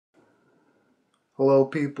Hello,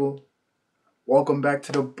 people. Welcome back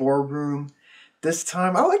to the boardroom. This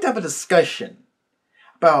time, I'd like to have a discussion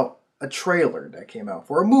about a trailer that came out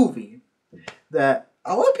for a movie that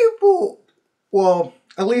a lot of people, well,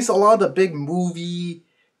 at least a lot of the big movie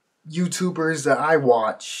YouTubers that I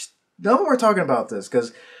watch, none of them were talking about this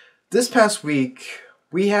because this past week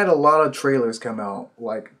we had a lot of trailers come out,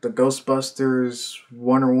 like the Ghostbusters,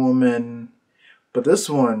 Wonder Woman, but this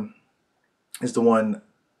one is the one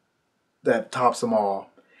that tops them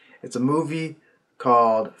all. It's a movie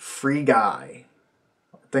called Free Guy.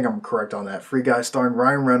 I think I'm correct on that. Free Guy starring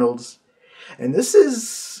Ryan Reynolds. And this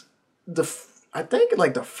is I think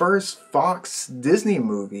like the first Fox Disney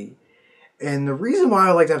movie. And the reason why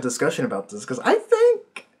I like to have discussion about this because I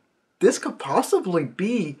think this could possibly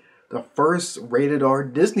be the first rated R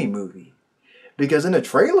Disney movie. Because in the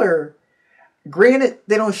trailer, granted,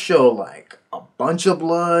 they don't show like a bunch of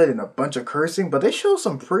blood and a bunch of cursing, but they show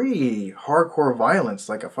some pretty hardcore violence,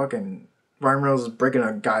 like a fucking Ryan Reynolds is breaking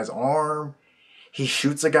a guy's arm. He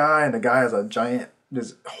shoots a guy, and the guy has a giant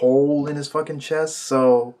this hole in his fucking chest.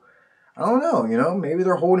 So I don't know, maybe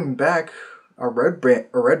they're holding back a red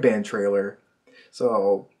band trailer.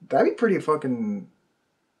 So that'd be pretty fucking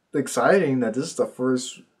exciting that this is the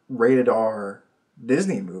first rated R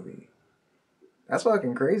Disney movie. That's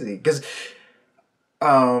fucking crazy because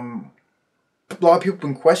a lot of people have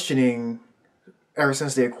been questioning ever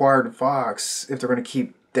since they acquired Fox if they're going to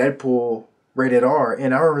keep Deadpool rated R.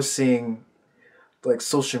 And I remember seeing like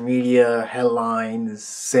social media headlines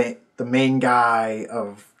saying the main guy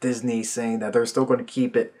of Disney saying that they're still going to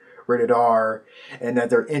keep it rated R and that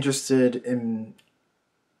they're interested in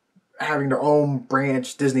having their own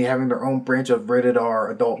branch, Disney having their own branch of rated R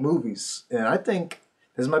adult movies. And I think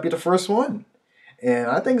this might be the first one. And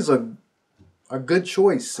I think it's a good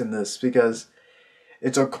choice in this because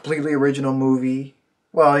it's a completely original movie.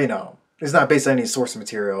 Well, it's not based on any source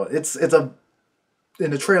material. It's a in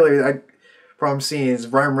the trailer. From I'm seeing is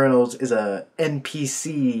Ryan Reynolds is a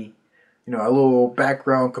NPC, a little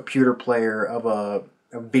background computer player of a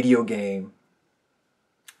video game,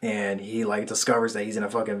 and he like discovers that he's in a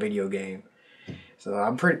fucking video game. So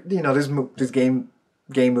I'm pretty, there's game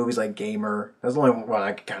movies like Gamer. That's the only one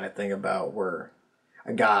I can kind of think about where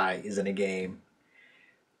a guy is in a game.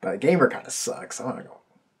 But Gamer kind of sucks. I don't know.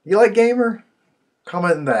 You like Gamer?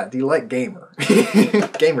 Comment on that. Do you like Gamer?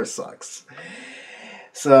 Gamer sucks.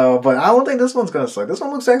 So, but I don't think this one's gonna suck. This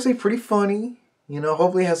one looks actually pretty funny.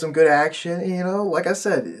 Hopefully it has some good action. Like I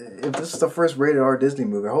said, if this is the first rated R Disney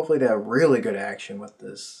movie, hopefully they have really good action with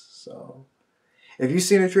this. So, if you've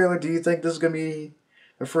seen the trailer, do you think this is gonna be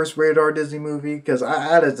the first rated R Disney movie? Because I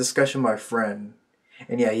had a discussion with my friend,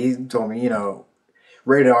 and yeah, he told me,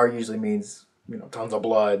 rated R usually means tons of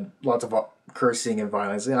blood, lots of cursing and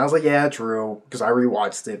violence. And I was like, yeah, true, because I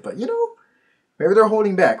rewatched it. But, maybe they're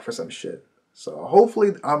holding back for some shit. So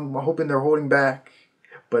hopefully, I'm hoping they're holding back.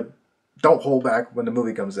 But don't hold back when the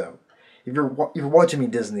movie comes out. If you're watching me,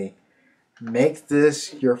 Disney, make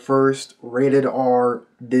this your first rated R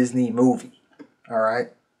Disney movie. All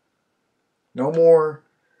right? No more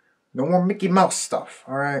Mickey Mouse stuff.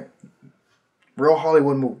 All right? Real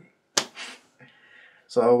Hollywood movie.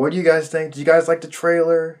 So, what do you guys think? Did you guys like the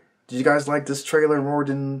trailer? Did you guys like this trailer more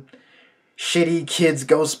than shitty kids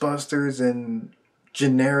Ghostbusters and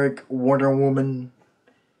generic Wonder Woman?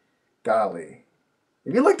 Golly.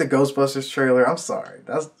 If you like the Ghostbusters trailer, I'm sorry.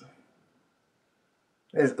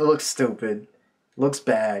 It looks stupid. Looks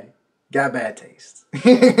bad. Got bad taste.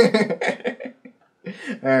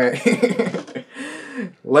 Alright.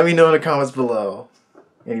 Let me know in the comments below.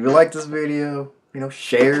 And if you like this video,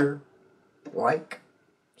 share, like,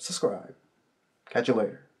 subscribe. Catch you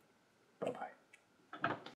later.